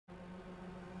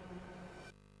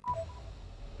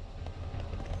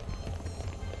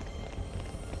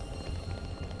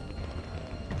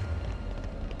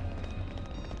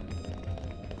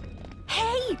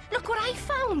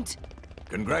found!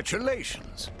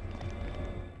 Congratulations.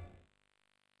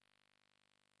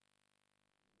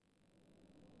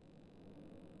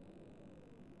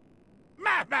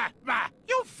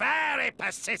 You very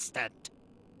persistent.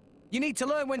 You need to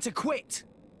learn when to quit.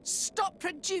 Stop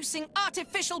producing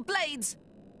artificial blades!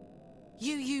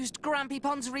 You used Grampy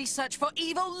Pond's research for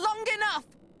evil long enough!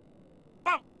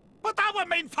 But that would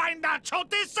mean financial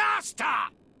disaster!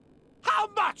 How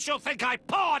much you think I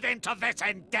poured into this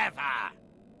endeavor?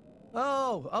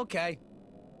 Oh, okay.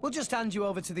 We'll just hand you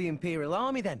over to the Imperial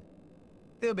Army then.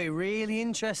 They'll be really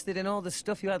interested in all the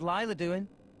stuff you had Lila doing.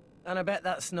 And I bet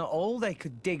that's not all they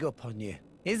could dig up on you,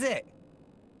 is it?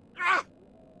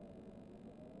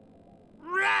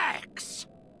 Rex!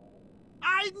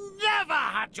 I never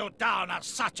had you down as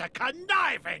such a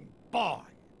conniving boy!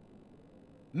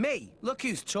 Me? Look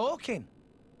who's talking.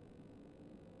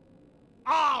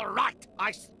 All right,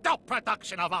 I stop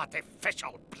production of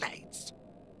artificial blades.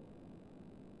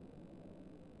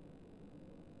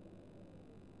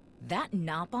 That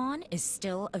Nopon is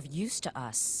still of use to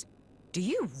us. Do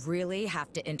you really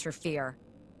have to interfere?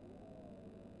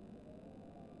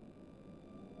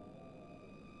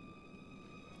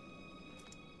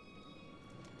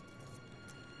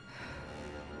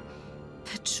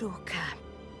 Patroka.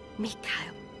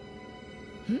 Mikhail.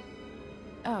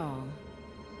 Oh.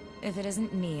 If it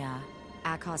isn't Nia,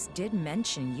 Akos did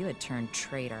mention you had turned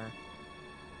traitor.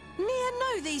 Nia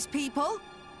know these people?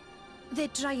 They're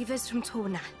drivers from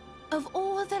Tona. Of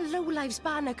all the lowlives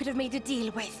Banner could have made a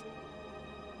deal with.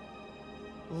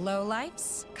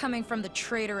 Lowlifes? Coming from the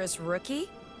traitorous rookie?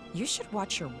 You should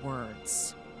watch your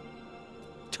words.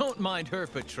 Don't mind her,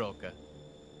 Patroka.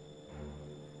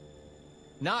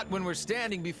 Not when we're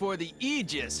standing before the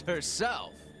Aegis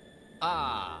herself.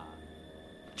 Ah.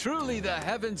 Truly the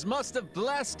heavens must have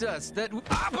blessed us that we—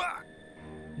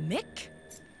 Mick?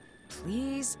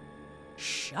 Please,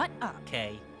 shut up.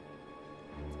 Okay.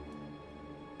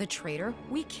 The traitor,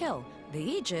 we kill. The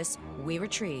Aegis, we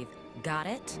retrieve. Got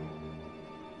it?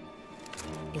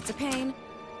 It's a pain,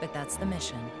 but that's the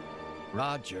mission.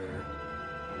 Roger.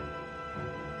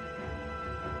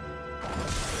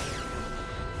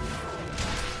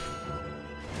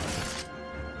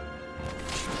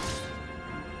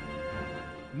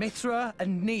 Mithra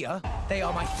and Nia, they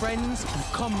are my friends and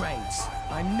comrades.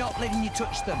 I'm not letting you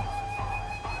touch them.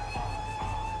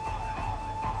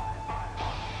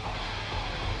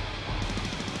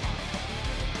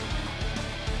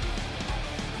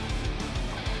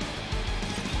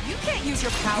 You can't use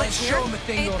your powers Let's here. show 'em a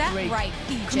thing Ain't or that three. right,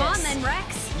 Aegis? Come on then,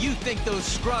 Rex. You think those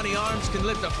scrawny arms can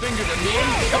lift a finger to me?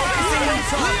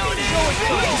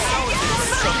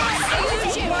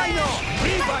 Why not?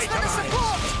 Thanks for the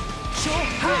support! Sure.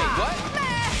 Hey, what?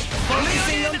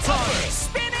 Focusing on target.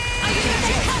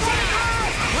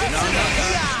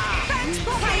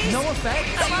 No effect.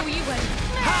 So you win.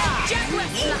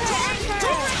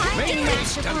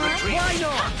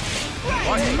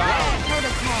 Why not?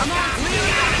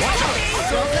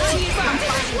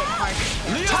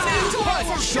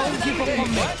 Don't give up on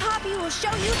me. Poppy will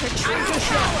show you her true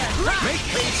power.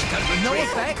 No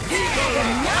effect.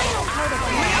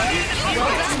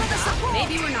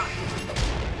 Maybe we're not.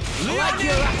 Like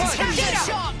your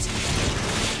Shot!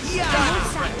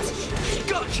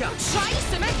 Gotcha. Try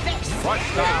some of this.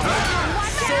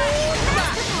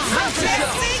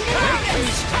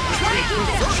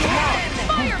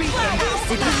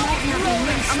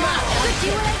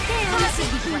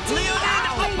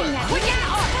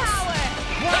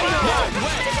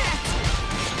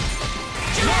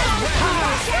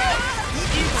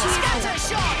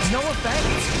 No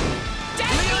effect.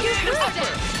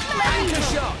 Anchor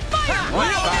shot.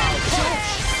 Rolling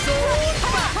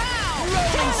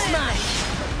smash.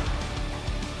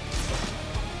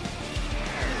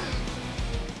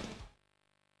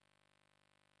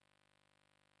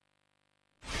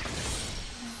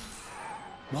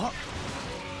 What?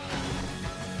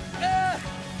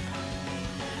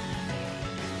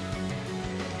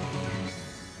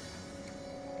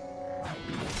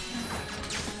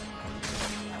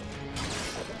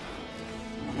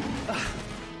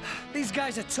 These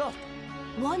guys are tough.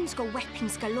 One's got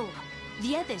weapons galore.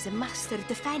 The other's a master of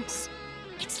defense.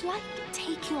 It's like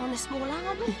taking on a small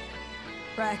army.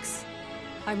 Rex,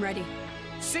 I'm ready.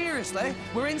 Seriously?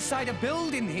 We're inside a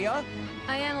building here?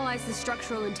 I analyzed the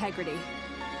structural integrity.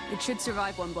 It should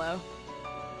survive one blow.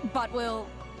 But we'll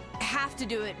have to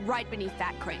do it right beneath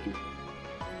that crane.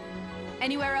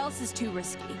 Anywhere else is too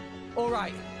risky. All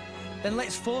right. Then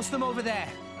let's force them over there.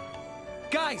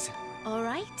 Guys! All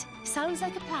right. Sounds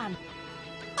like a plan.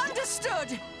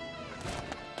 Understood!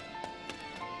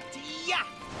 Yeah!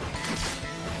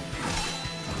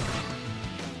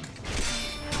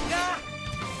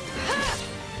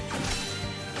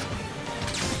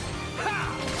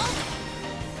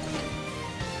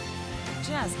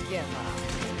 Just give up.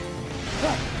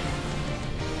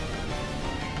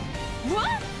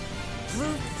 What?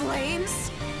 Blue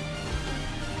flames?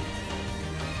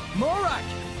 Morak!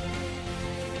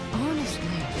 Honestly,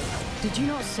 did you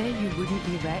not say you wouldn't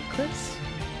be reckless?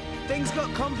 Things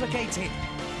got complicated.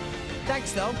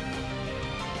 Thanks, though.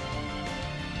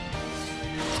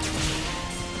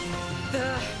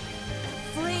 The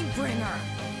Flamebringer.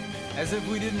 As if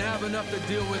we didn't have enough to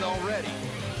deal with already.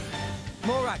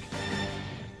 Morak,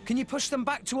 can you push them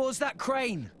back towards that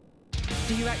crane?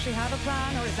 Do you actually have a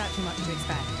plan, or is that too much to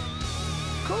expect?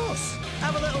 Of course.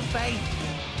 Have a little faith.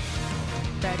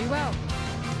 Very well.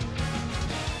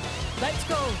 Let's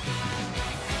go.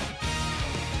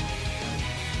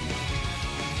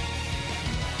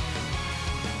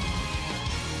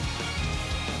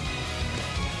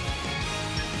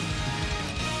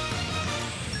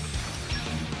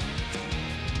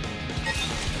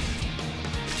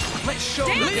 Let's show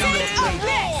them Dancing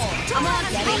arrest! Come on,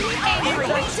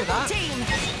 angry triple team!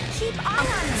 Keep on!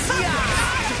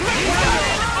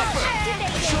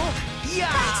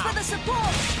 Thanks for the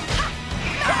support!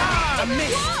 Ah,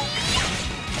 missed!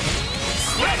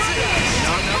 Well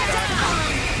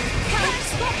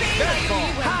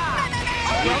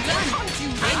done!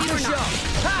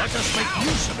 Let us make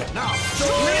use of it now.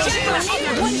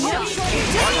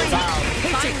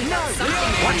 Hit it! No!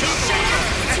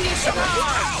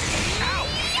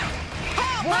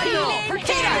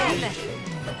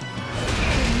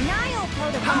 Denial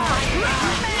protocol! I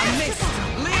missed!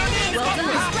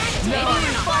 No,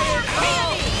 I'm fired!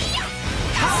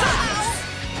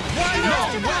 Why not?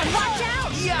 Watch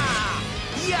out!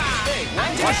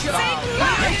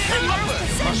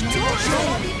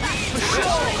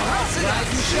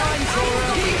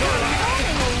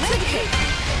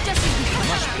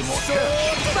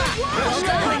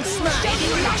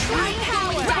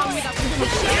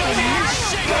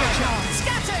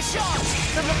 Scatter shot!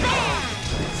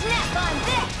 Snap on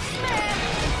this!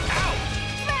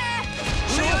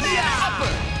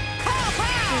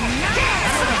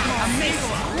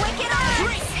 Wicked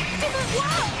eyes! Didn't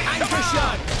work! Anchor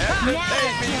shot! Now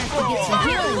that chance to get some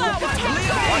healing will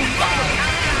protect.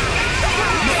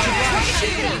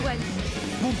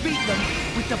 We'll beat them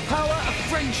with the power of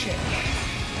friendship.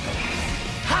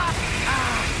 Ha!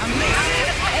 Ah! I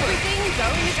missed! Everything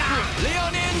going as planned.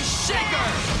 Leonyasch shaker!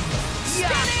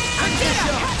 Anchor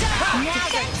shot! Now that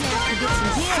chance to get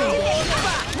some healing.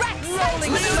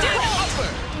 Rolling smash!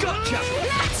 Gotcha!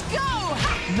 Let's go!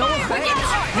 No effect?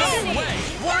 No way!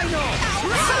 Why not?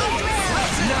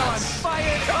 Now I'm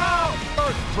fired! Oh!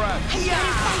 Earth breath!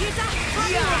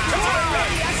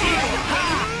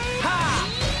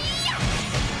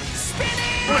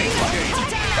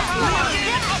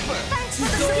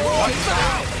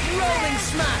 Rolling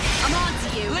smash! I'm on to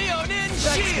you. Leonyasch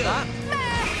Thanks for shield! that.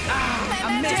 I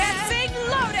missed! Dancing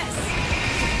Lotus!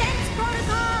 Defense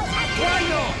protocol activated! Why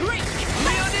not?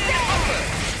 Leonyasch upper!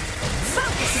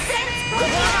 Focus! No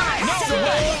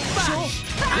way!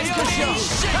 Leonyasch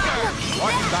shaker!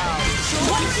 One down.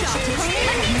 One shot is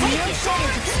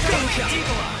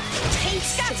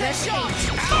Scatter shot!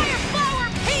 Fire flower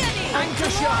peony! Anchor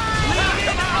shot!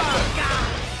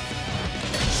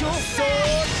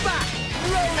 Sword back!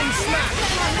 Rolling smash!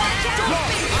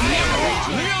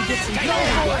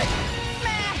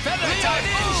 Feather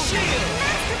shield!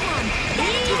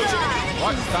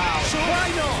 One down. Why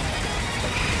not?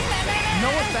 No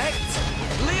effect?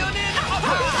 Leonyasch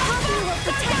upper!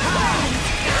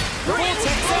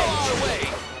 Vortex Our way!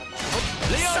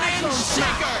 Leonyasch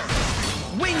shaker!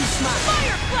 Wing smash!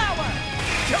 Fire flower!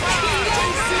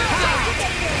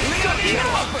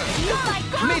 Leonyasch upper!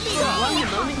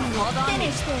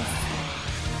 Finish this!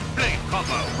 Blade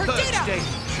combo. Third Perdita. stage.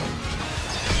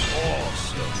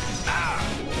 Awesome.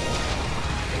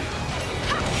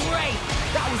 Great!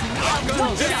 That was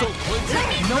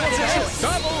No effect?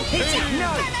 Double Hit it!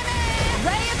 No!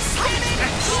 Ray of spinning!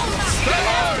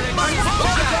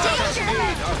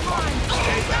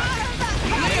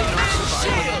 Leonyasch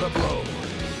shield! Another blow.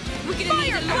 We're gonna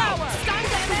need a flower.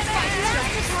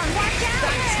 Watch out!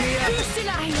 Thanks, Mia!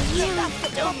 I knew it!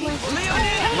 Leonyasch upper!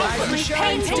 Rise and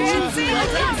shine, Dancing team!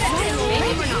 Lotus!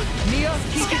 Mia,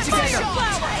 keep it together!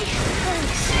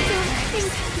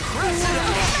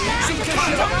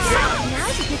 Anchor shot!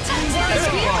 Now's a good time to get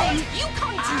healing! You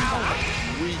come to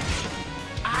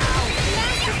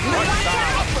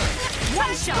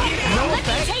One shot! No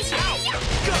effect? Anchor shot!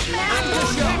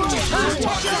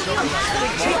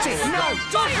 Hit it! No!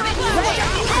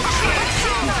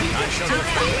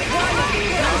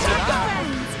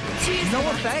 No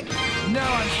effect? No,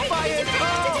 I'm fired!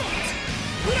 Oh!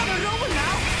 We're on a roll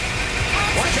now!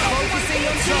 Why Focusing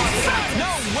on target.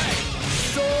 No way!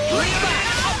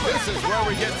 This is where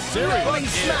we get serious. Rolling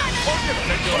smash.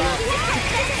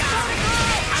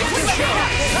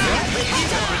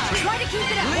 Try to keep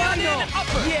it up. Why not?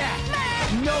 Yeah.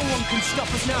 No one can stop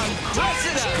us now. Press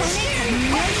it up.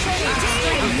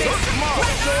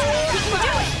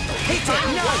 Hit it.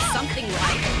 No. Something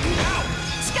right.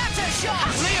 Scatter shot!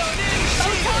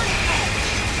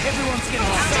 Everyone's getting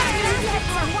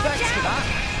thanks for that.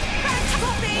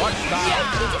 Watch that!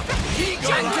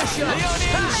 Anchor shot.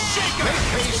 Make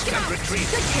haste and retreat!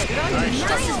 I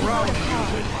shall drown you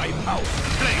with my mouth!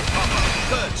 Playthr!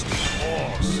 First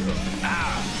force!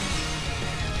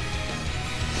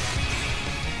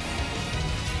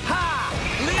 Ha!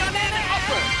 Leonin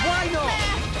upper! Why not?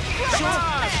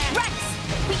 Rex,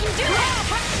 we can do it.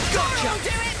 Gotcha. We'll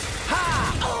do it. Ha!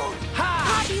 Ha!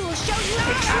 Harvey will show you the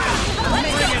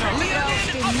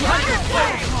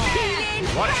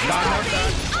Watch that!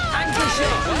 Anchor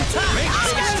shot. Make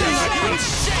haste and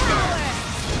retreat!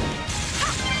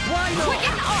 Why not?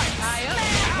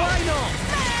 Why not?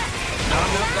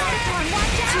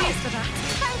 Cheers for that.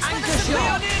 Anchor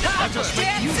shot. Let us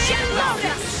make use of it now!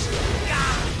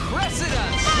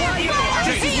 Precedence!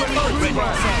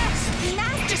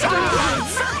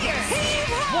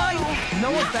 Why? No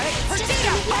effect.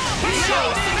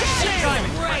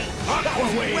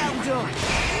 Well done.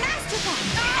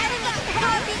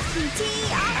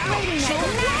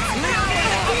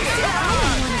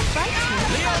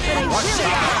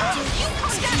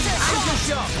 Anchor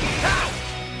shot.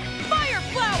 Fire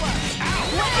flower!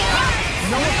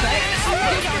 No effect.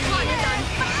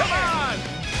 Come on!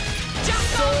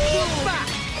 Sword back.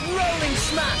 Rolling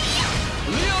smash.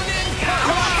 Leonin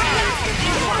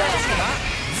Thanks for that.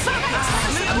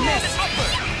 A miss.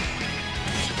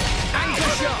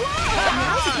 Anchor shot.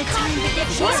 Now's a good time to get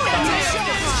your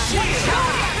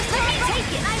Let me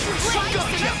take it. I should try to the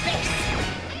face.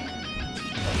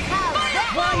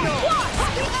 Why not?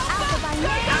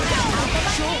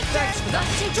 Sure, thanks for that.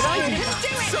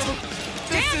 So,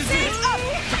 this is it.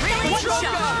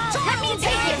 Patroka. Let me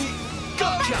take it.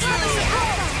 Gotcha.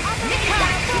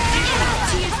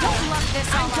 Don't love this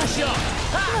Anchor shot.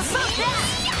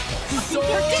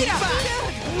 Sword back.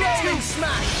 Rolling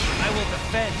smash. I will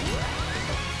defend.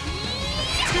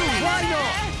 Why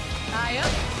not?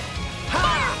 Ha!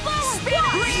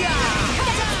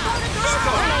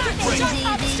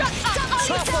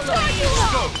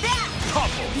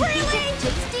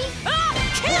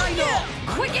 Why not?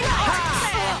 Quick it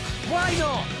out! Why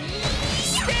not?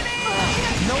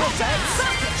 No offense.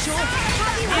 Sure.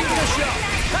 Anchor shot.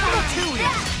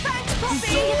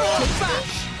 Sword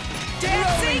bash.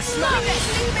 Rolling smash.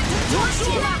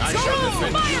 I shall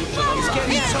defend you to the He's last.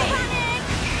 getting top.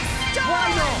 Why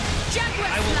not?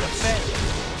 I will defend.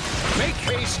 Make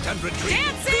haste and retreat.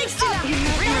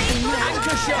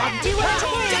 Anchor shot.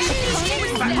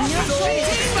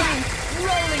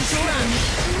 Rolling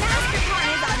smash.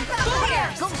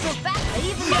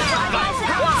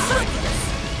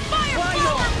 Why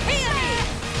not?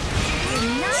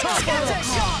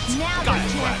 Now the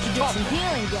chance to get some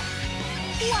healing done.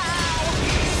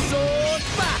 Sword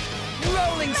back.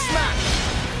 Rolling smash.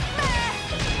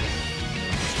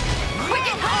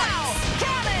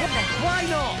 Why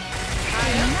not?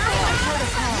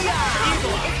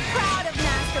 Proud of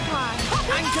Master Pie.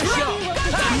 Anchor shot.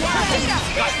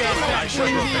 I shall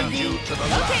defend you to the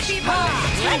last.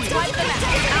 Let's wipe them out.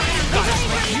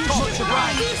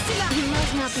 He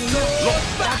must not be Sword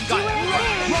back.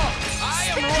 Rock.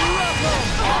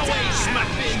 Always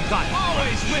smacking gun.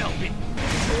 Always will be.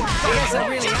 Yes, I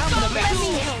really am the best.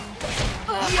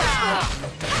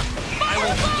 I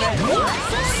will defend.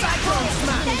 Cyclone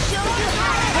smash.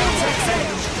 Vortex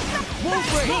edge.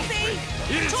 Wolverine.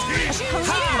 It's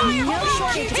No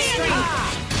shortage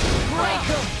strength. Break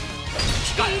 'em.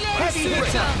 Heavy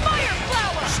hitter. Fire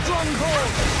flower! Stronghold.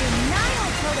 Denial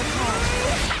protocol.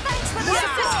 What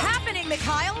is happening,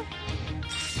 Mikhail?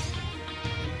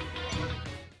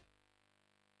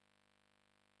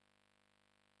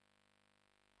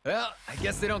 Well, I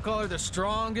guess they don't call her the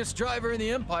strongest driver in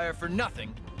the Empire for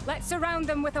nothing. Let's surround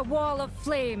them with a wall of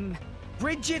flame.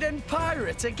 Bridget and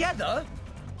Pyra together?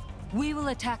 We will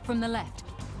attack from the left.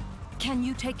 Can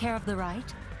you take care of the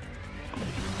right?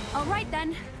 All right,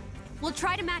 then. We'll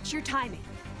try to match your timing.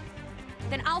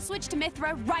 Then I'll switch to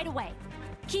Mithra right away.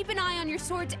 Keep an eye on your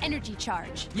sword's energy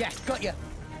charge. Yes, got you.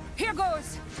 Here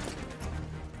goes!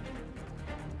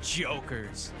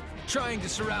 Jokers. Trying to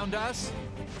surround us?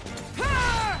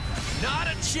 Not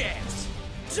a chance!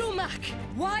 Zumak!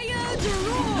 Wild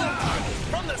roar!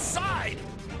 from the side.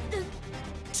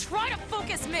 try to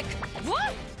focus, Mick!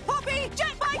 What? Poppy!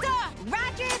 Jet fighter!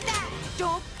 Roger that!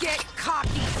 Don't get cocky!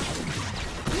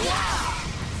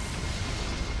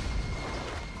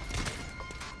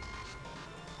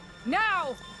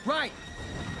 Now! Right!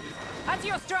 As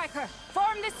your striker,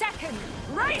 form the second!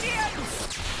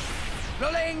 Radiance!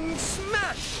 Rolling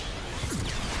smash!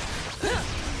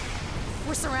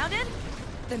 We're surrounded?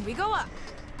 Then we go up.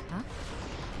 Huh?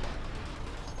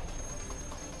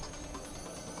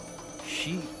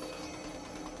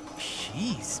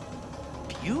 She's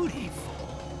beautiful.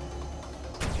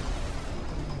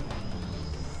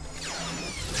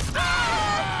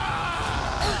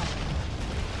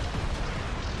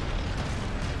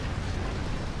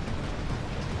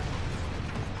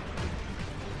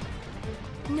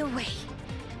 No way.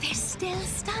 They're still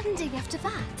standing after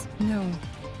that. No.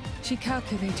 She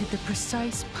calculated the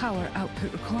precise power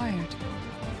output required.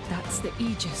 That's the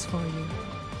Aegis for you.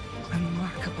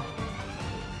 Remarkable.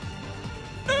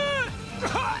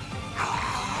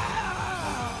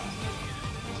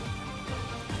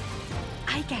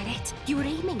 I get it. You were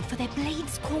aiming for their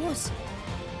blade's cause.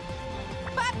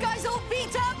 Bad guys all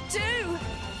beat up too!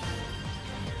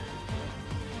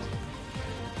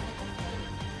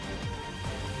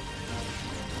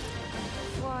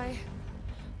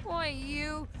 Why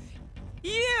you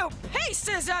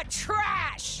pieces of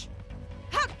trash!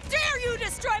 How dare you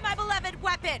destroy my beloved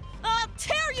weapon! I'll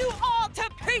tear you all to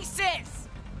pieces!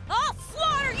 I'll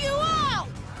slaughter you all!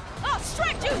 I'll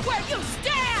strike you where you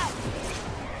stand!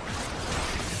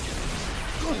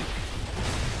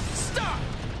 Stop!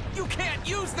 You can't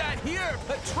use that here,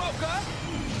 Patroka!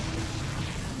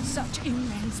 Such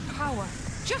immense power.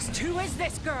 Just who is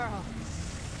this girl?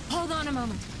 Hold on a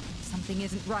moment. Something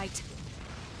isn't right.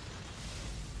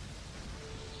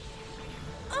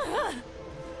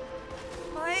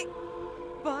 My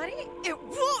body? It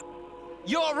won't...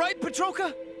 You alright,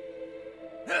 Patroka?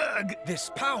 Ugh,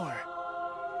 this power.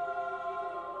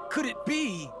 Could it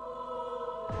be?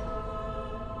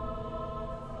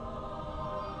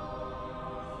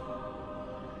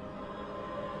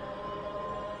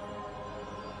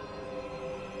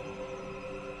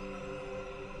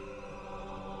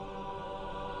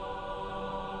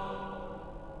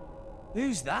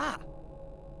 Who's that?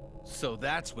 So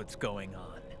that's what's going on.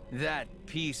 That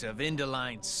piece of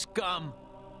Indoline scum.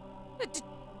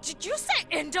 Did you say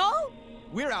Indo?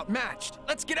 We're outmatched.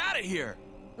 Let's get out of here.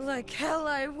 Like hell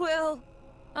I will.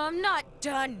 I'm not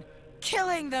done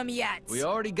killing them yet. We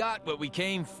already got what we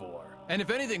came for. And if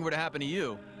anything were to happen to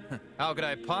you, how could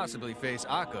I possibly face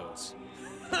Akos?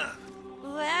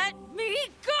 Let me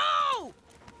go!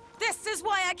 This is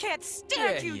why I can't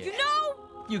stand you, you know?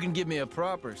 You can give me a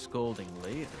proper scolding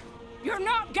later. You're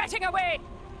not getting away!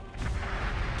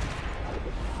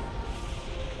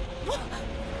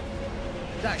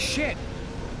 That shit!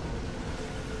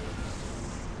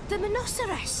 The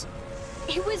Monoceros!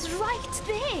 It was right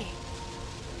there!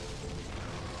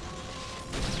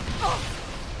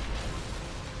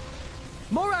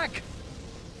 Morag!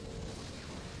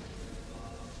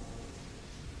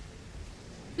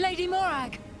 Lady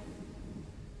Morag!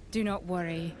 Do not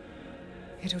worry.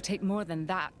 It'll take more than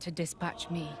that to dispatch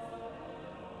me.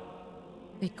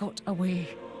 They got away.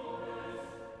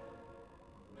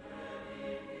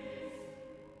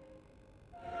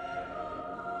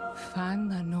 Fan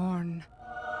the Norn.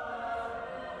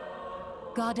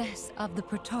 Goddess of the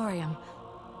Praetorium.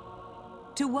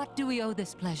 To what do we owe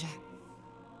this pleasure?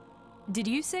 Did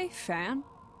you say fan?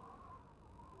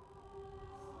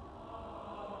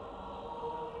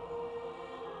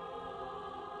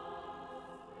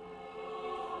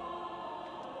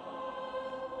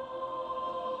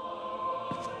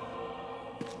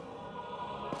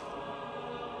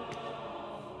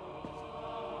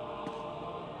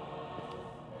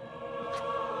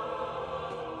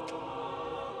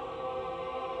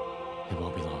 It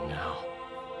won't be long now.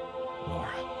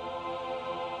 Nora.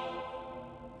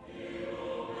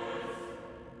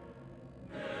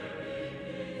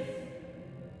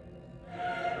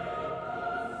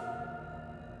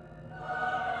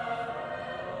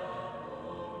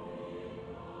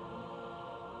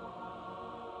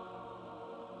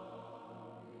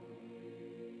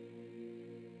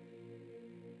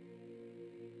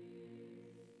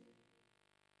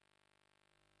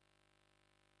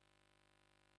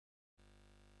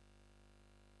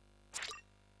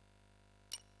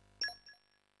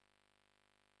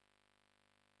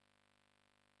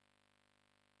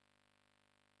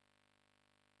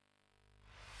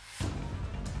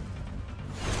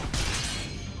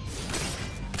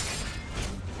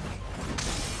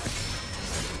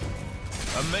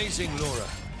 Amazing, Laura.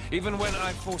 Even when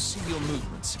I foresee your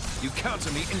movements, you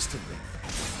counter me instantly.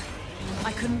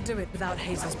 I couldn't do it without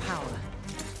Hazel's power.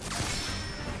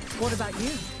 What about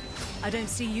you? I don't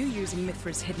see you using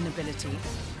Mithr's hidden ability.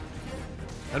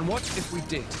 And what if we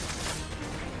did?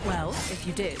 Well, if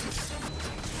you did,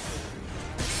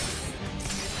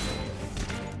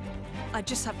 I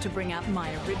just have to bring out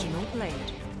my original blade.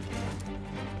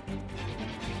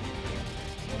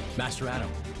 Master Adam,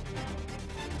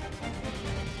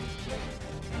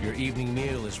 your evening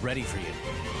meal is ready for you.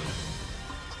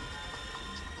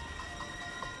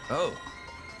 Oh,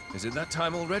 is it that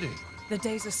time already? The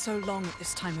days are so long at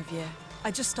this time of year.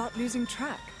 I just start losing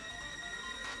track.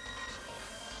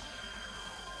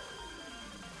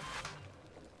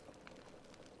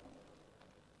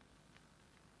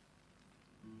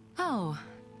 Oh,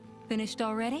 finished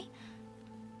already?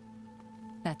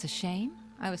 That's a shame.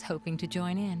 I was hoping to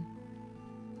join in.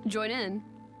 Join in?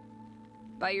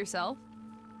 By yourself?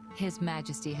 His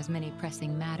Majesty has many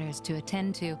pressing matters to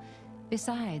attend to.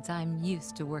 Besides, I'm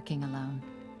used to working alone.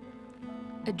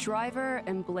 A driver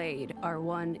and blade are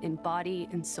one in body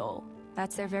and soul.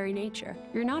 That's their very nature.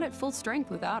 You're not at full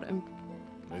strength without him.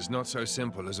 It's not so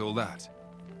simple as all that.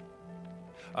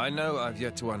 I know I've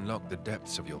yet to unlock the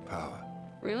depths of your power.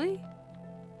 Really?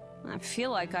 I feel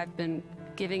like I've been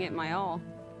giving it my all.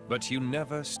 But you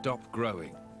never stop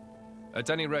growing. At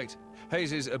any rate,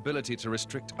 Hayes' ability to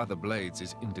restrict other blades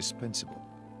is indispensable.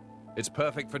 It's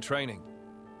perfect for training.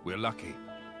 We're lucky.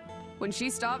 When she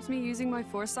stops me using my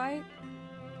foresight,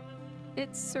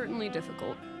 it's certainly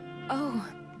difficult. Oh,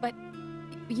 but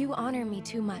you honor me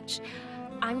too much.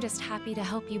 I'm just happy to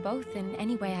help you both in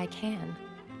any way I can.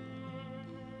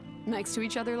 Next to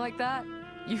each other like that,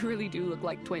 you really do look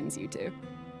like twins, you two.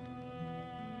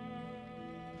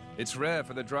 It's rare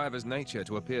for the driver's nature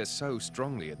to appear so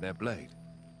strongly in their blade.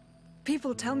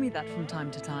 People tell me that from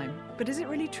time to time, but is it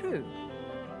really true?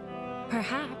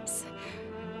 Perhaps.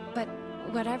 But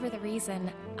whatever the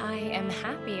reason, I am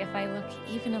happy if I look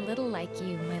even a little like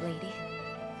you, my lady.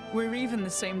 We're even the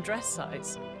same dress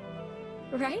size.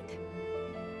 Right?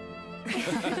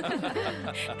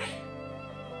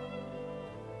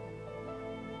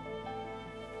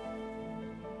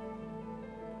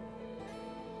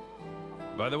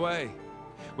 By the way,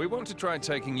 we want to try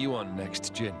taking you on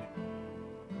next, Jin.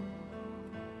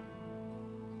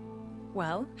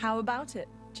 Well, how about it,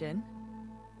 Jin?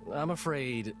 I'm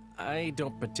afraid I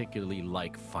don't particularly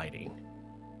like fighting.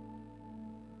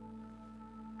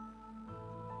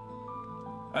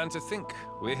 And to think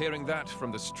we're hearing that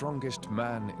from the strongest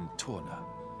man in Torna.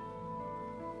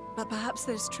 But perhaps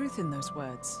there's truth in those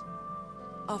words.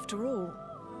 After all,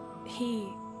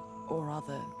 he, or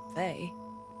rather, they,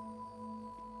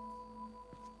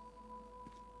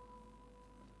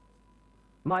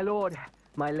 My lord,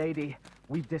 my lady,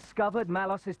 we've discovered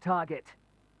Malos's target.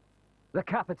 The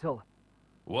capital.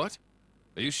 What?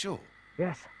 Are you sure?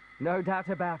 Yes, no doubt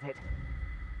about it.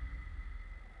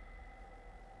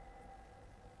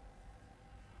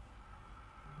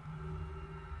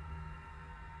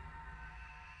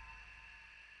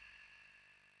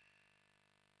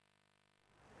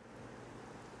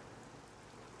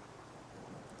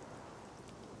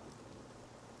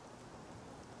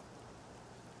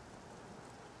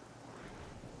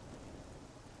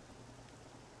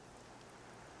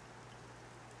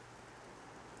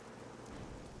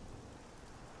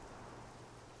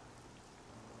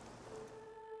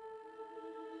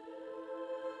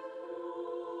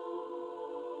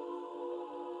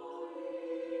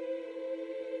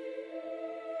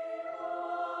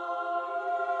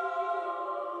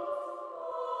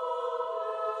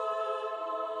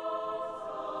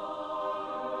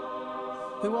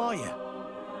 Who are you?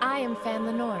 I am Fan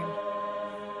Lenorn,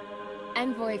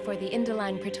 envoy for the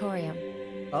Indoline Praetorium.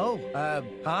 Oh,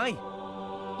 hi.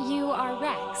 You are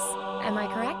Rex, am I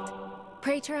correct?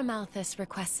 Praetor Amalthus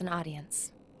requests an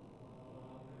audience.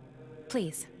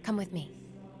 Please, come with me.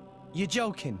 You're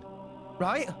joking,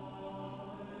 right?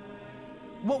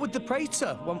 What would the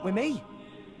Praetor want with me?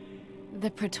 The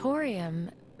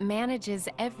Praetorium manages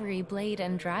every blade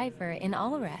and driver in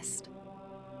Alrest.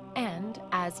 And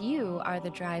as you are the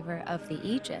driver of the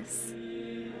Aegis...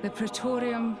 The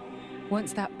Praetorium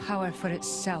wants that power for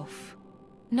itself.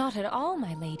 Not at all,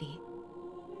 my lady.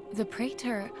 The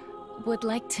Praetor would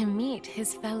like to meet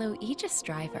his fellow Aegis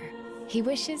driver. He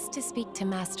wishes to speak to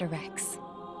Master Rex.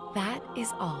 That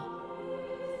is all.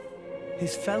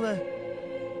 His fella...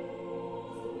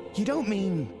 You don't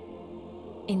mean...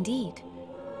 Indeed.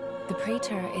 The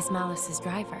Praetor is Malos's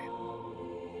driver.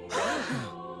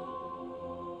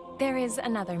 There is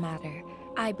another matter.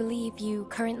 I believe you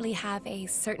currently have a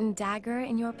certain dagger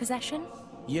in your possession?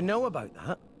 You know about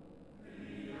that?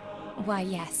 Why,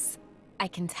 yes. I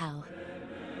can tell.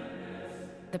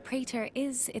 the Playthr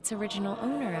is its original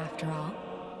owner, after all.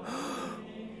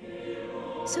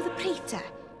 So the Playthr,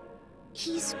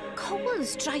 he's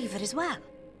Cole's driver as well?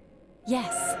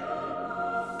 Yes.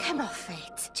 Come off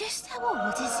it. Just how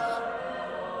old is he?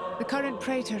 The current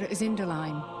Playthr is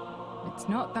Inderline. It's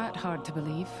not that hard to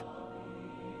believe.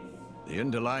 The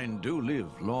Inderline do live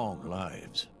long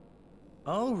lives.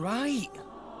 Oh, right.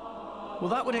 Well,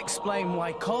 that would explain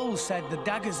why Cole said the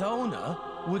dagger's owner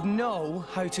would know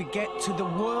how to get to the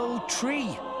World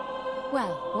Tree.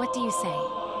 Well, what do you say?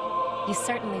 You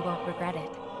certainly won't regret it.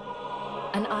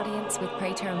 An audience with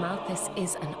Playthr Malthus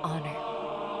is an honor.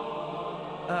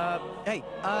 Hey,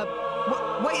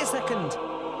 wait a second.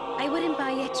 I wouldn't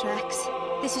buy it, Rex.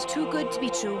 This is too good to be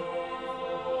true.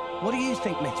 What do you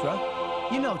think, Mithra?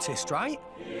 You noticed, right?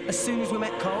 As soon as we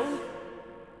met Cole?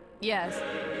 Yes,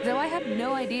 though I had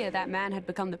no idea that man had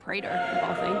become the Praetor, of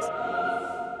all things.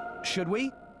 Should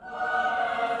we?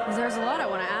 There's a lot I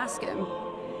want to ask him.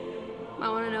 I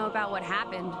want to know about what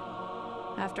happened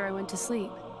after I went to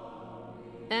sleep.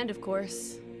 And, of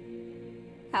course,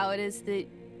 how it is that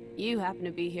you happen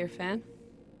to be here, Fan.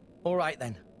 All right,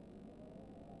 then.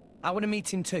 I want to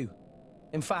meet him too.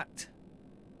 In fact,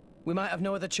 we might have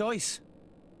no other choice.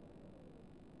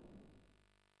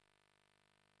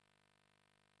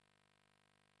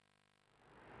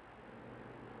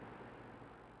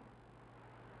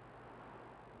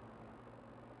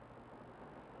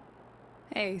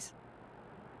 Hayes.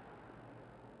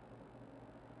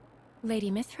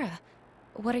 Lady Mithra,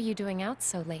 what are you doing out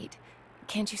so late?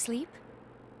 Can't you sleep?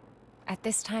 At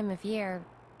this time of year,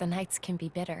 the nights can be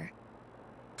bitter.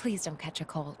 Please don't catch a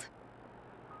cold.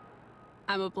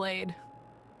 I'm a blade.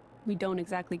 We don't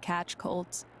exactly catch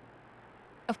colds.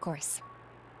 Of course.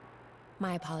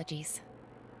 My apologies.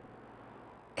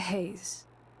 Hayes,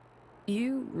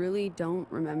 you really don't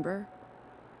remember?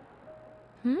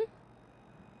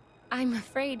 I'm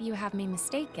afraid you have me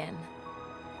mistaken.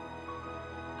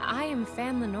 I am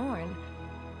Fan Lenorn,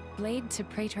 blade to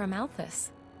Playthr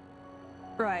Malthus.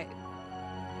 Right.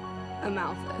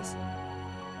 Amalthus.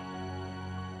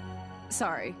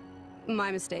 Sorry.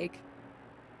 My mistake.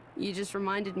 You just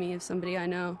reminded me of somebody I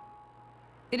know.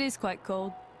 It is quite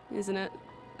cold, isn't it?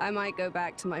 I might go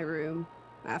back to my room,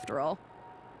 after all.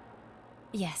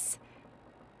 Yes.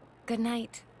 Good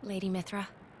night, Lady Mithra.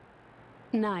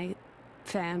 Night,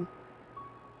 Fan.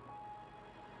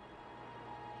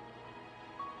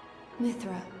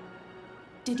 Mithra,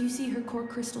 did you see her core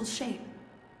crystal's shape?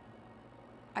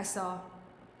 I saw.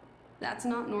 That's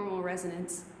not normal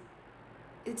resonance.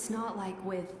 It's not like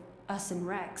with us and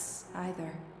Rex,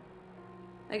 either.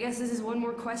 I guess this is one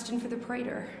more question for the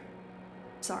Praetor.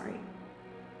 Sorry.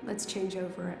 Let's change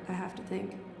over it, I have to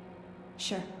think.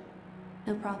 Sure.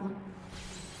 No problem.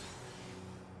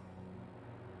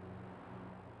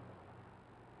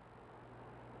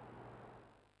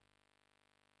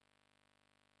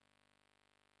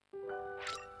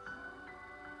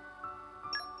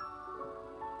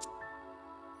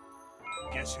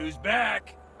 Guess who's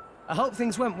back? I hope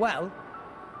things went well.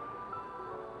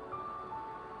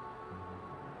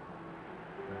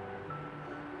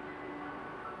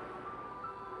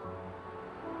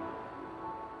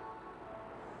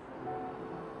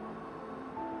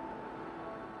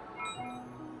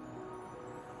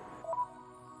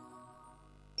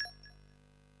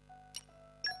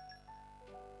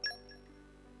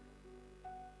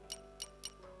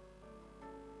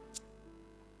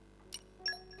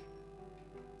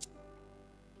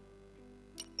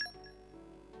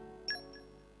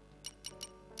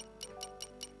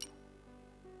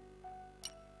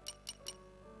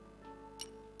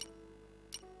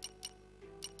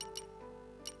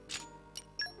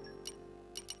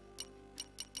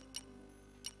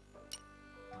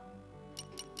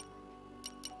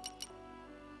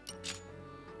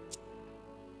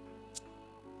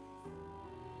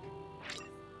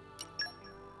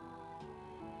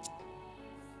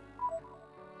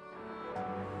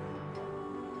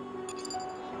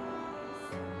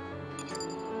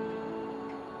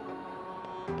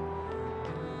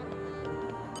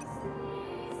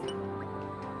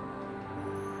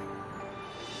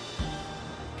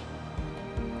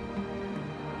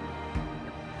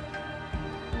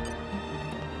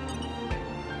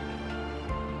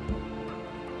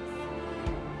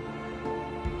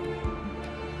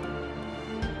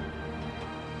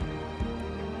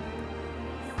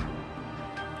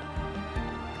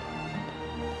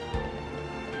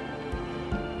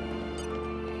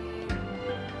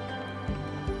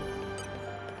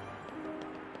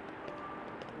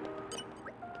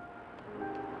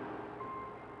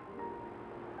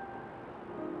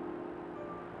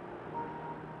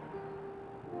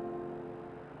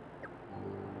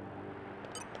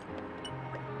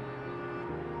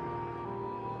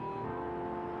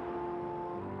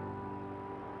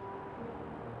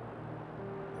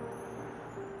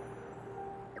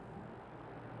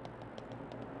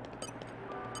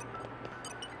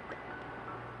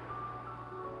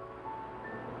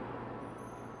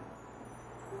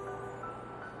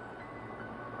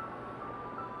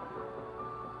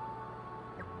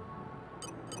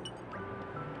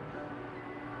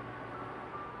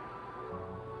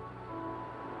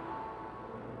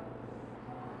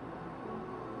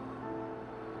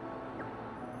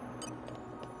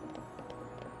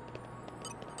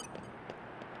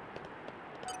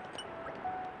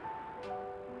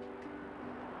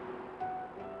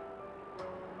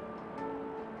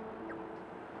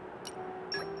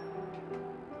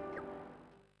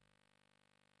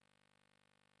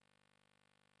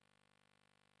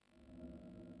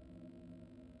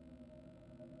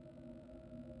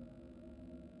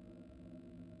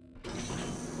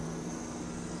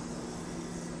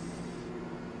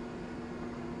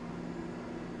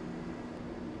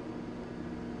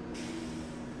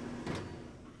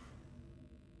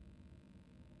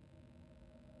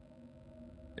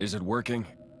 Is it working?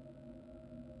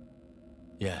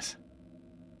 Yes.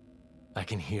 I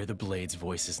can hear the Blade's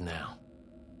voices now.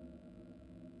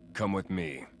 Come with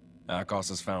me. Akos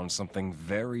has found something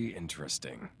very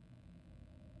interesting.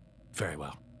 Very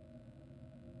well.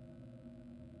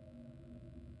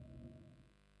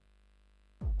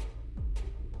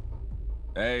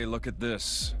 Hey, look at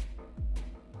this.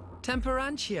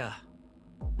 Temperantia.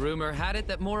 Rumor had it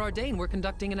that More Ardain were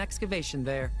conducting an excavation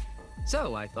there.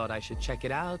 So I thought I should check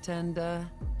it out and,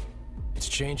 It's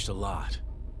changed a lot,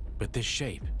 but this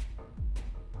shape...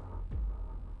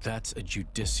 That's a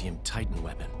Judicium Titan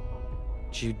weapon.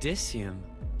 Judicium?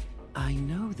 I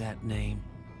know that name.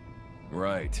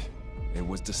 Right. It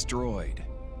was destroyed.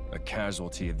 A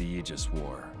casualty of the Aegis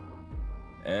War.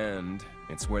 And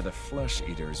it's where the Flesh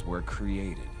Eaters were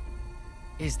created.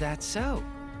 Is that so?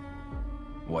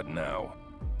 What now?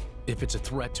 If it's a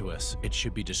threat to us, it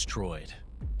should be destroyed.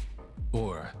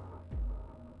 Or...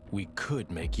 we could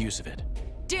make use of it.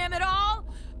 Damn it all!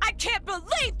 I can't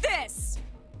believe this!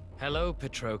 Hello,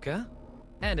 Patroka.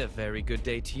 And a very good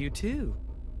day to you, too.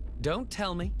 Don't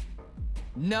tell me.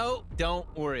 No, don't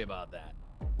worry about that.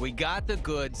 We got the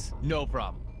goods, no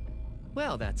problem.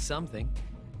 Well, that's something.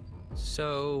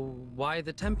 So, why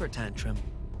the temper tantrum?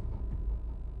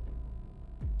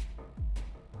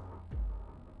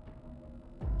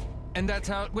 And that's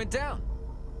how it went down.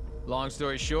 Long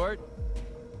story short,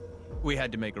 we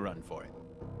had to make a run for it.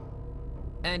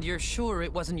 And you're sure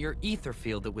it wasn't your ether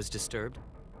field that was disturbed?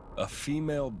 A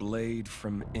female blade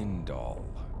from Indal.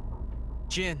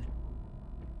 Jin.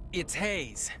 It's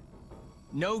Hayes.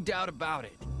 No doubt about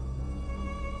it.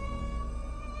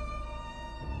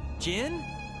 Jin?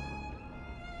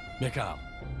 Mikhail,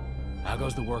 how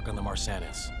goes the work on the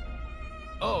Marsanis?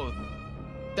 Oh,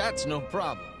 that's no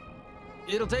problem.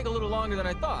 It'll take a little longer than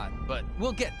I thought, but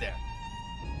we'll get there.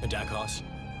 And Akos?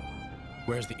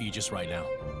 Where's the Aegis right now?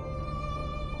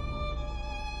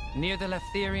 Near the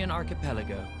Leftherian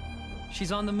Archipelago.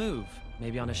 She's on the move,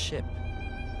 maybe on a ship.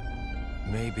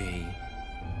 Maybe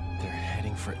they're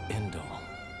heading for Indal.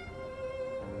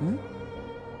 Hmm?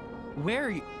 Where are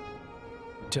you?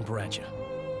 Temperantia.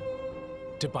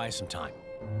 To buy some time.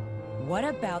 What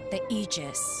about the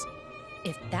Aegis?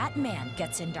 If that man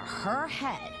gets into her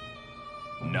head...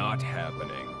 Not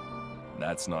happening.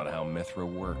 That's not how Mithra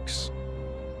works.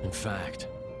 In fact,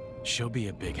 she'll be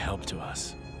a big help to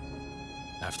us.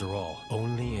 After all,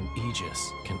 only an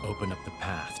Aegis can open up the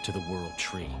path to the World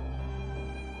Tree.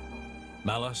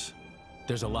 Malos,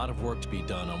 there's a lot of work to be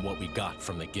done on what we got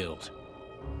from the Guild.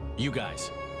 You guys,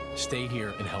 stay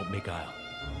here and help Mikhail.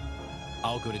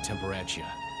 I'll go to Temperantia.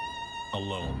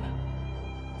 Alone.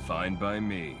 Fine by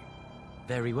me.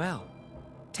 Very well.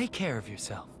 Take care of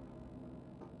yourself.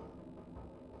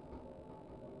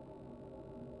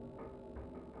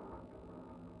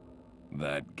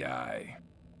 That guy.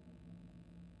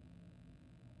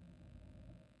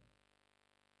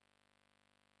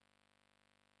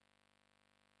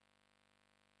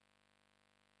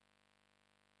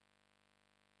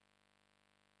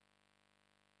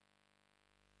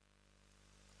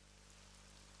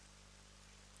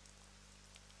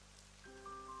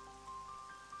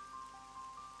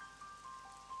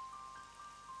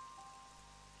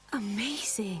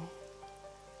 Amazing.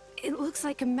 It looks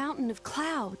like a mountain of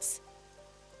clouds.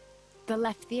 The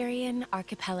Leftherian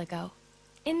Archipelago.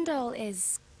 Indal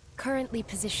is currently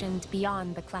positioned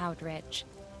beyond the Cloud Ridge.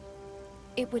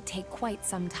 It would take quite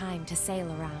some time to sail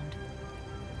around.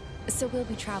 So we'll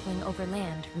be traveling over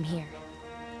land from here.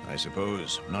 I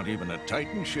suppose not even a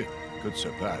Titan ship could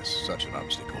surpass such an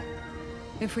obstacle.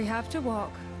 If we have to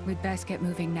walk, we'd best get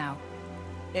moving now.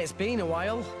 It's been a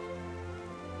while.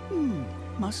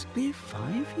 Must be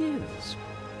 5 years.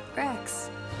 Rex,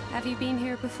 have you been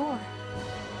here before?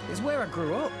 It's where I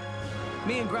grew up.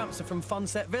 Me and Gramps are from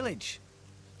Fonset Village.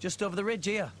 Just over the ridge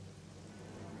here.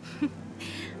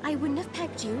 I wouldn't have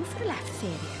pegged you for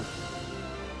Leftherian.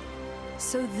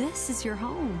 So this is your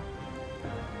home?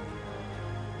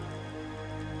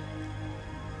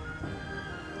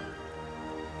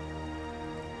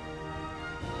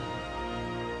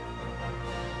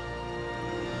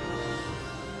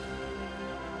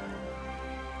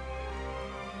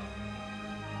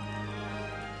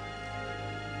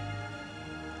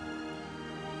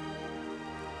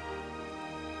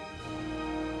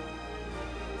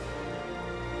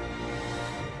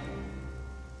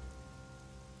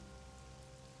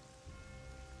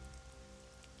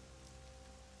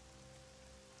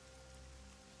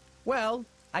 Well,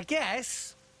 I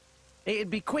guess it'd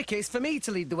be quickest for me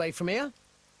to lead the way from here.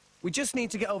 We just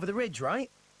need to get over the ridge,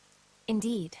 right?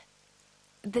 Indeed.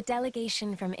 The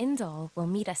delegation from Indal will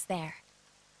meet us there.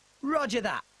 Roger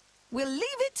that. We'll leave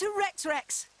it to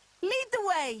Rex. Lead the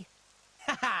way.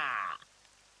 Ha ha!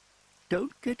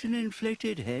 Don't get an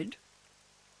inflated head.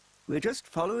 We're just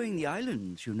following the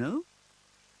islands, you know.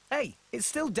 Hey, it's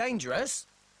still dangerous.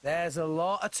 There's a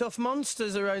lot of tough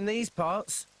monsters around these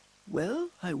parts. Well,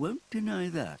 I won't deny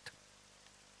that.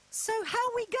 So how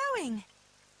are we going?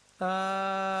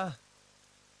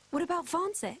 What about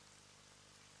Fonset?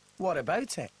 What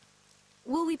about it?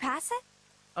 Will we pass it?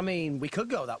 I mean, we could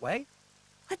go that way.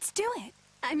 Let's do it.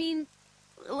 I mean,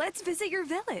 let's visit your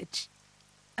village.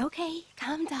 Okay,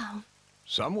 calm down.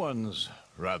 Someone's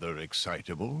rather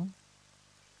excitable.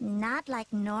 Not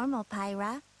like normal,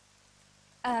 Pyra.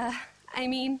 I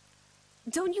mean,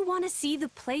 don't you want to see the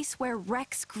place where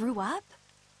Rex grew up?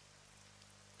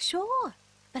 Sure,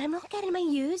 but I'm not getting my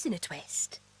ears in a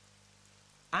twist.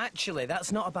 Actually,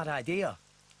 that's not a bad idea.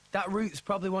 That route's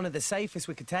probably one of the safest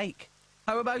we could take.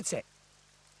 How about it?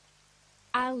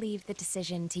 I'll leave the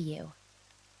decision to you.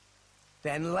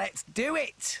 Then let's do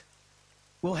it!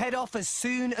 We'll head off as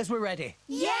soon as we're ready.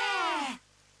 Yeah!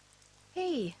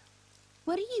 Hey,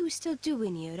 what are you still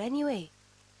doing here anyway?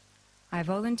 I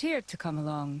volunteered to come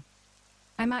along.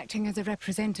 I'm acting as a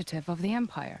representative of the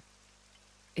Empire.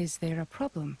 Is there a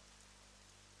problem?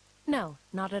 No,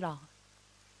 not at all.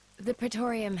 The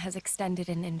Praetorium has extended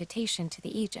an invitation to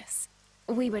the Aegis.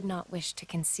 We would not wish to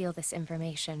conceal this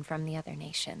information from the other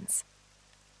nations.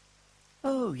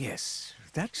 Oh, yes.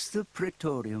 That's the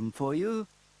Praetorium for you.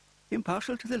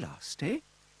 Impartial to the last, eh?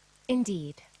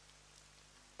 Indeed.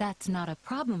 That's not a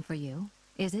problem for you,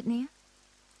 is it, Nia?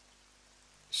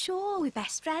 Sure, we're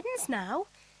best friends now.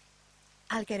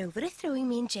 I'll get over it throwing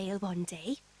me in jail one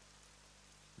day.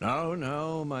 Now,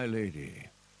 now, my lady.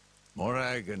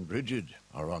 Morag and Bridget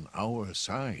are on our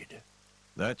side.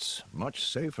 That's much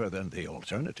safer than the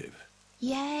alternative.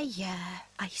 Yeah,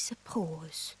 I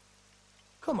suppose.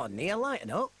 Come on, Nia,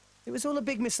 lighten up. It was all a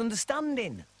big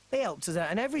misunderstanding. They helped us out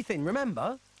and everything,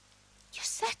 remember? You're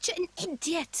such an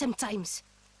idiot sometimes.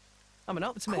 I'm an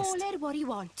optimist. Call it what you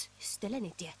want. You're still an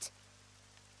idiot.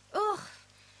 Ugh.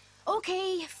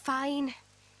 Okay, fine.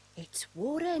 It's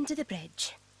water under the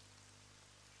bridge.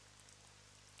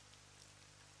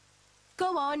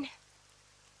 Go on.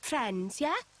 Friends,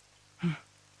 yeah?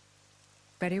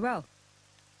 Very well.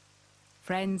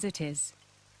 Friends it is.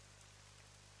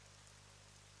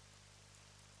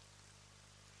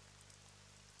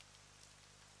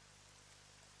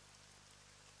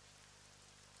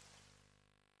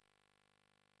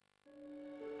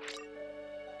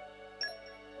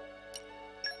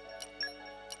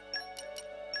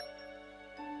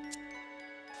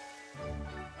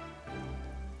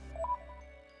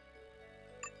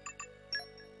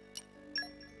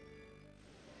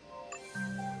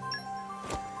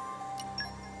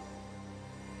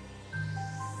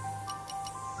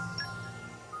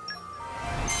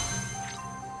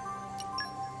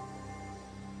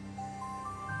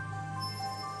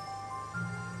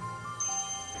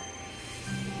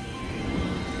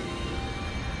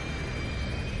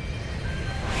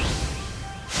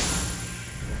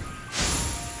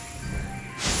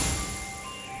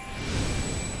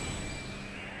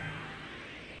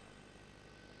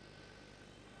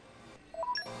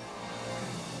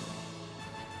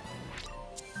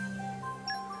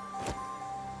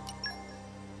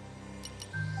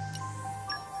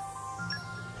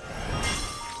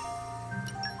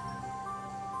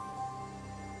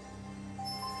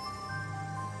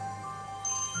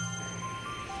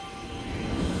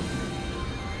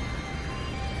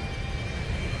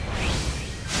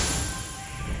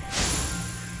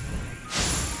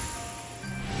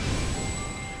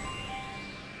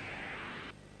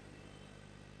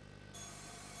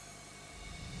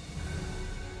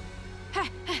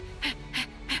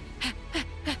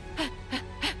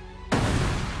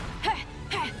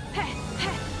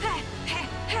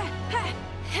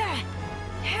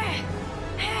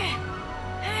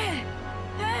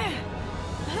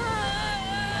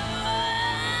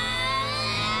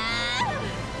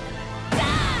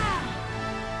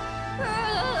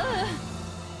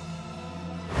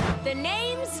 The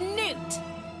name's Newt.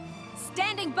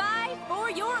 Standing by for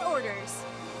your orders.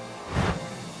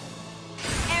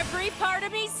 Every part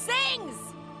of me sings!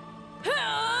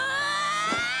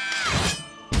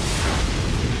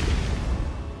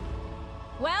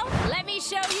 Well, let me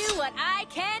show you what I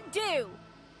can do.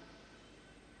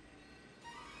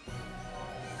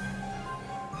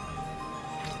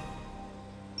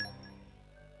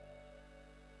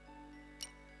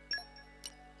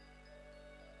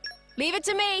 Leave it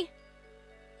to me.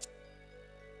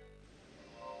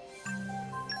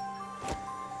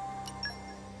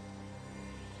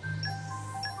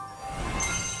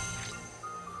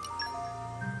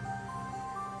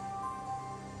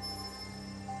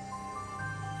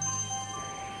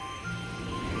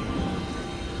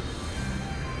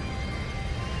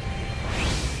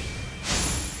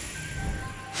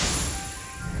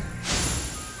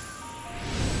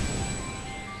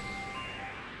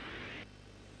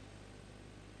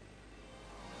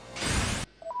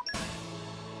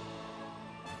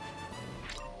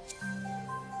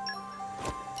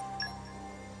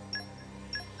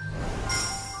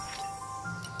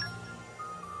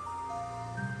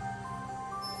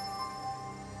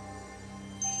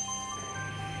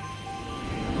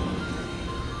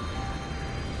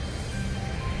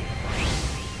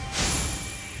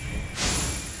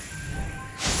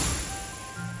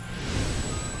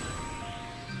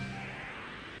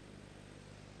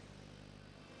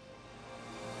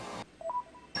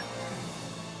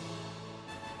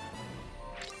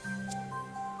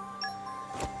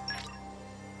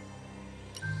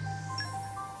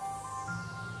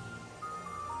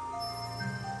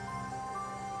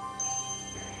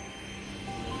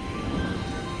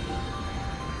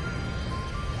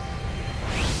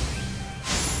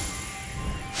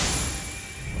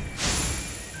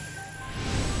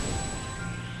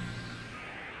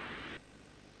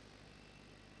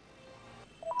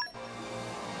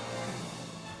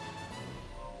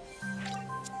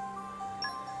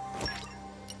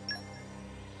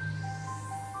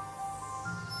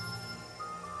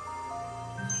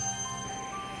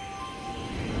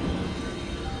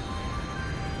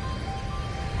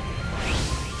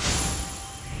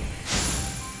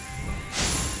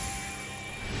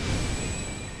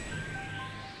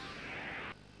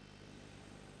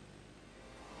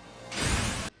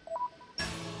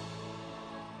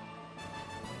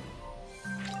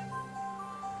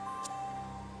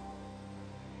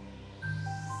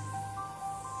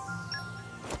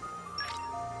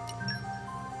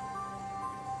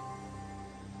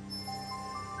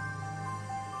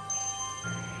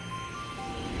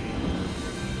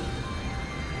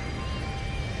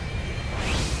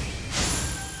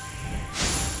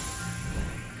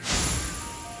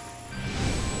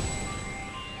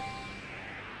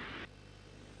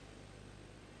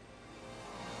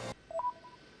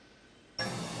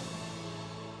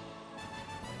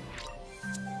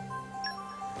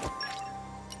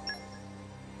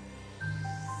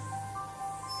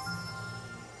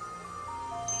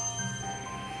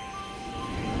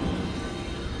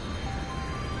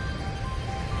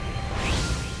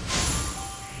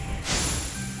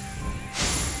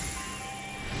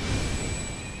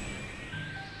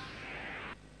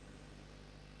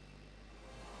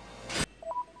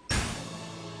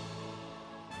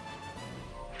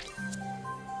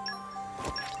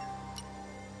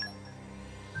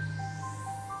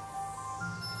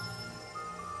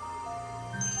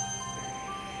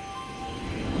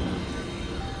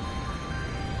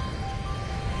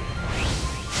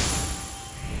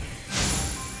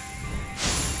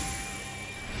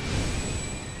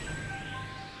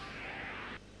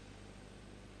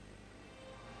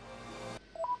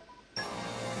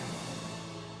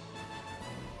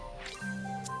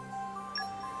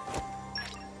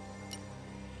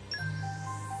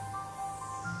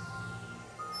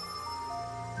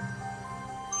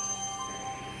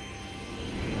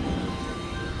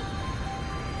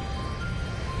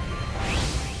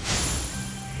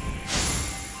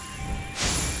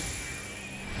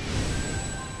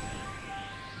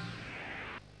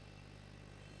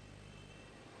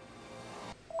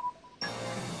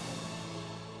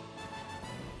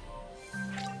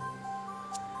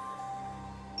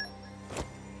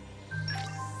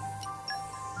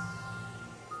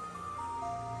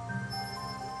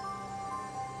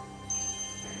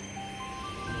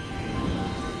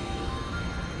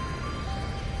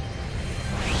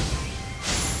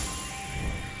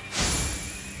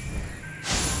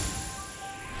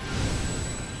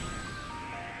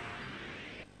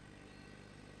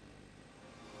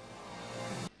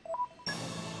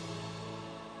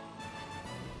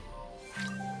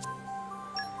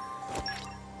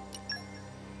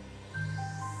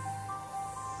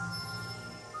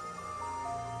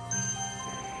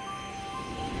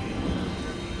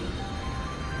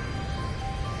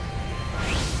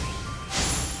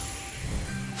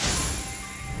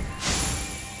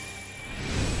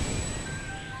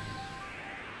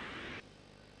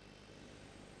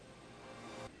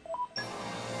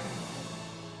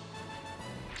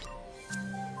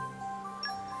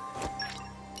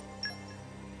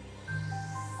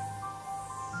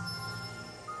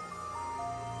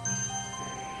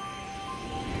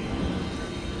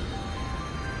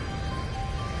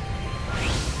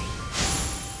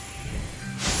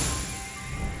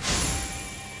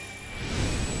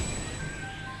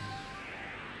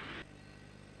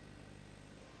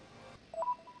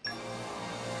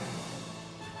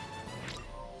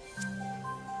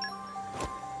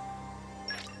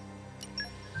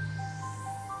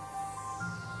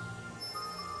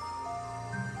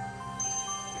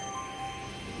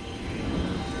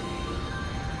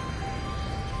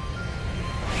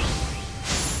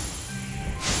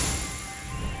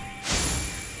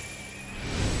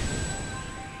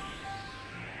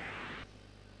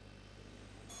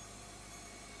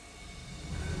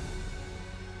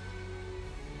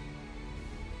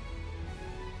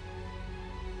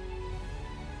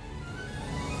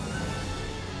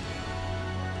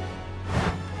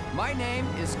 My name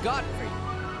is Godfrey.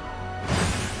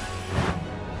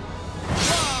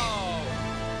 Whoa!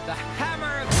 The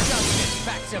hammer of justice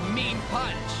packs a mean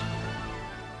punch.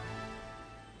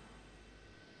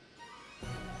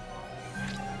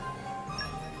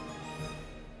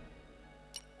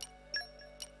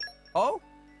 Oh?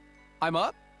 I'm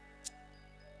up?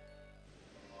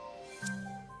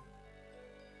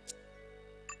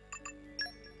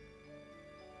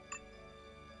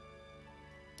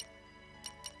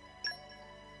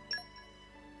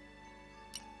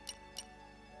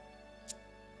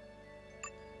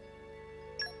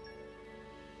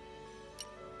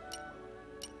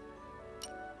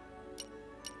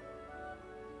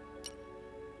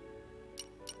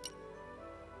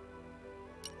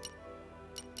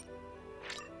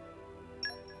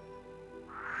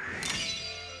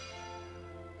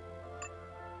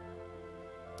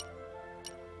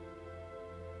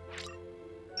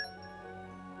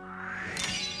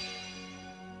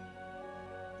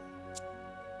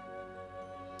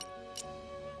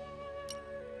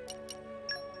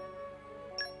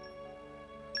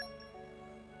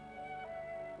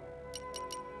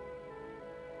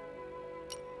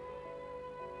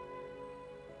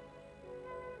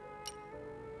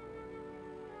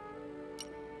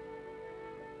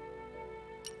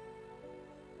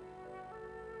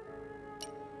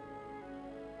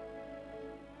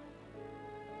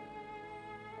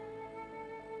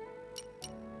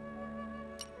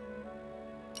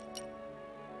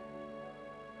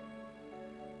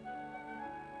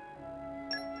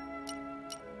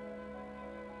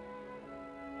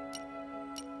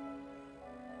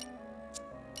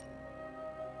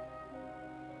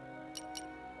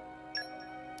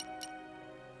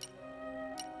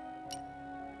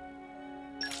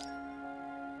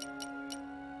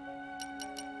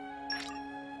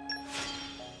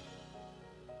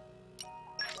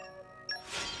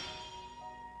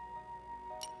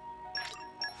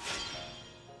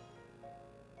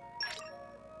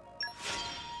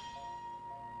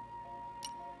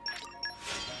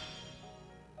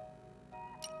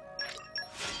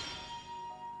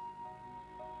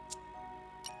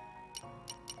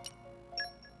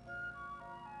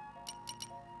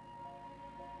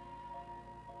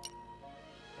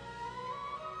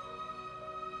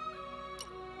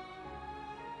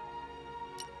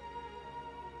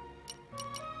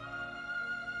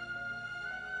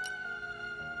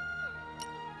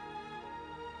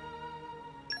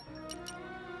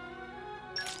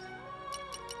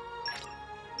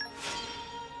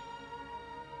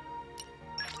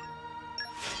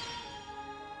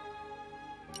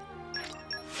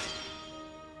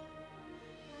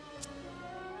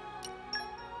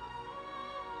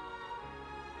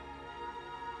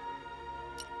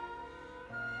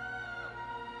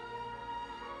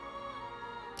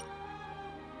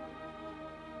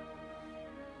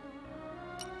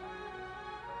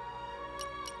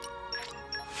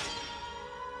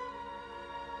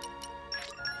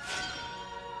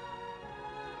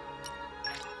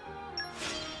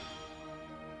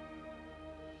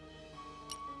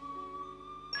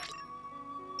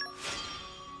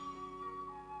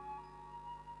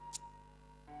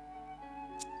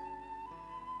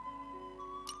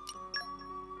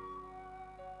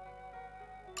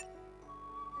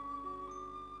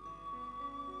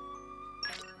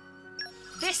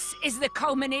 This is the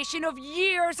culmination of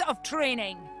years of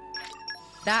training.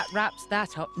 That wraps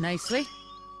that up nicely.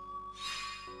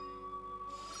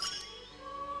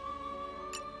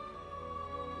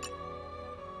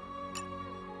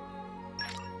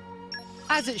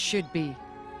 As it should be.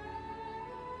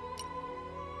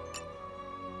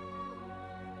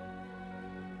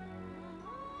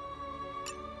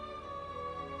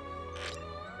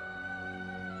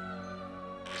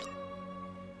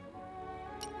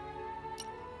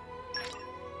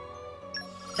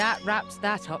 That wraps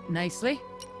that up nicely.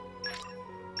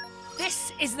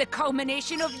 This is the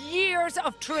culmination of years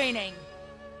of training.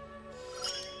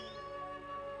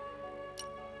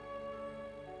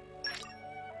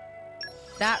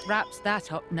 That wraps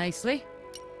that up nicely.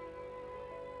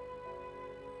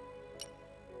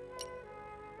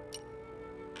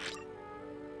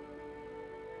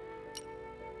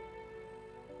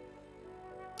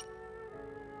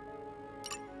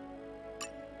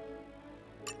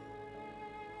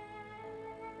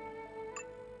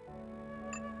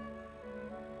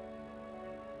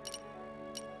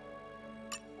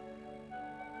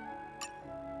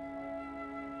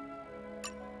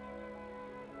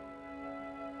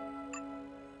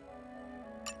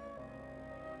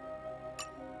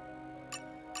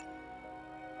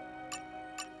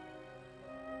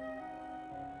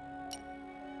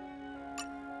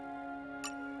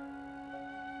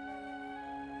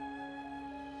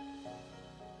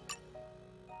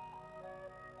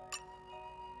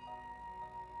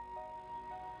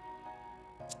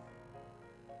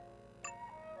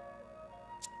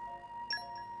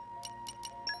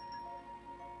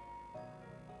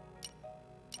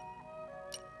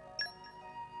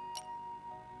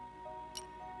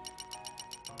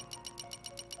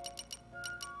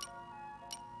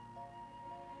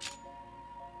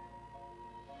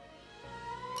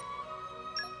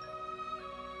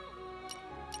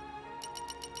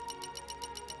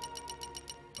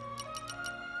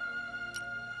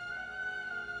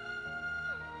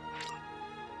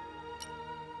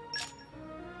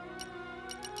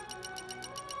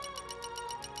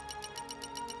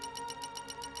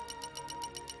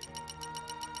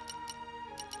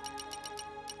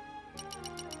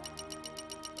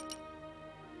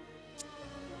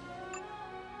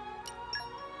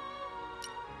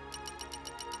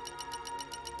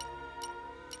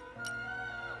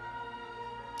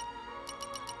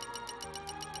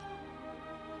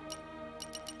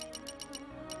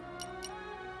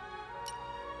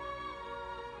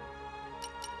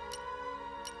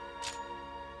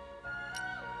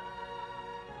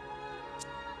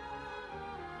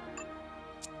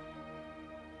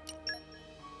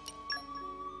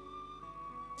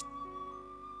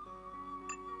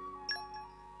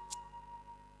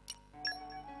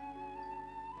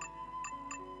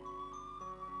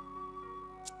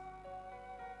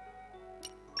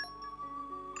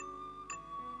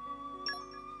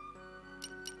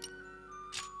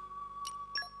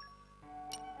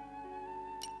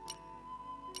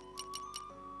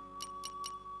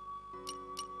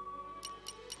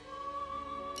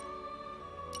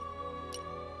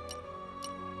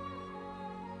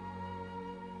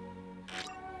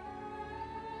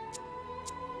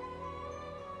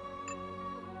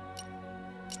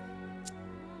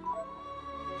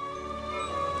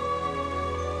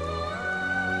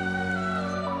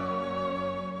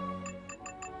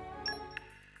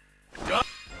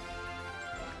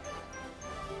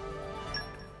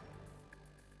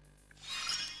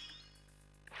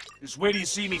 Just wait till you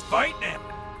see me fighting him.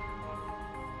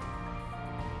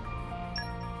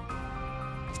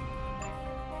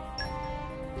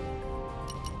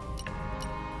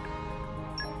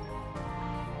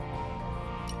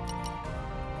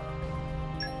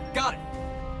 Got it.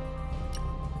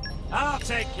 I'll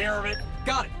take care of it.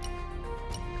 Got it.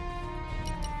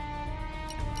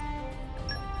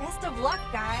 Best of luck,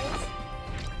 guys.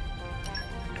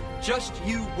 Just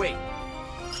you wait.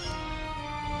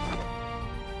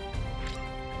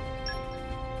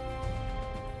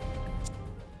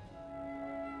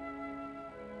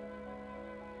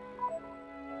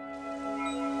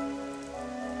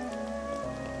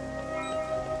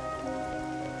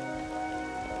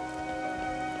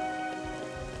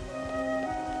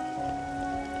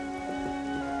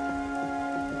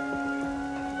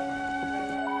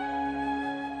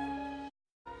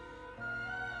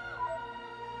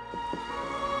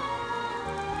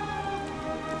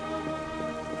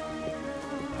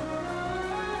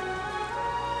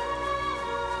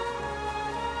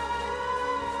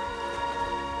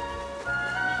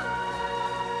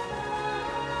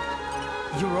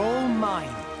 You're all mine.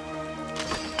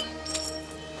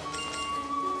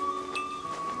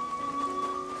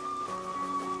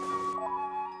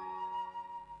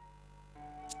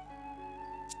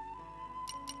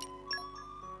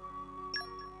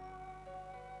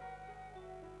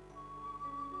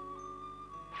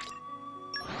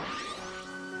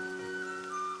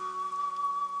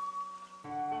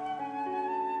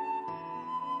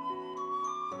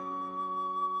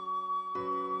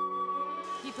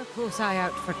 Keep a close eye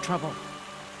out for trouble.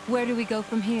 Where do we go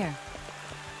from here?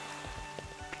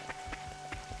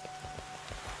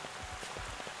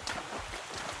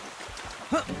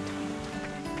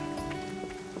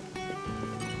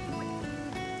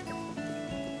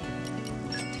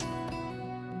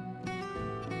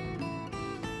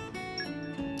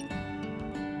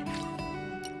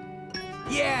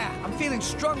 Yeah, I'm feeling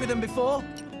stronger than before.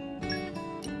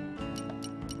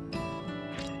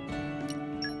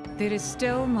 There is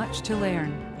still much to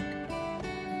learn.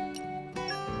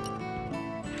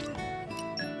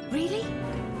 Really?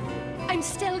 I'm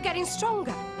still getting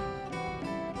stronger.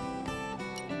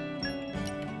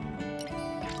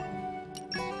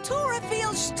 Tora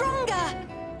feels stronger!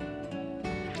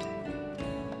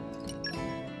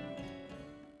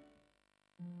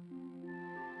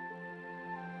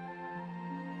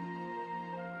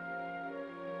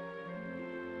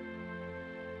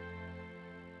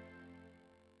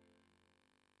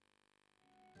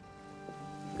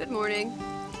 Good morning.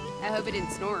 I hope I didn't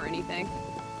snore or anything.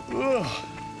 Ugh,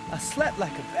 I slept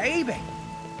like a baby.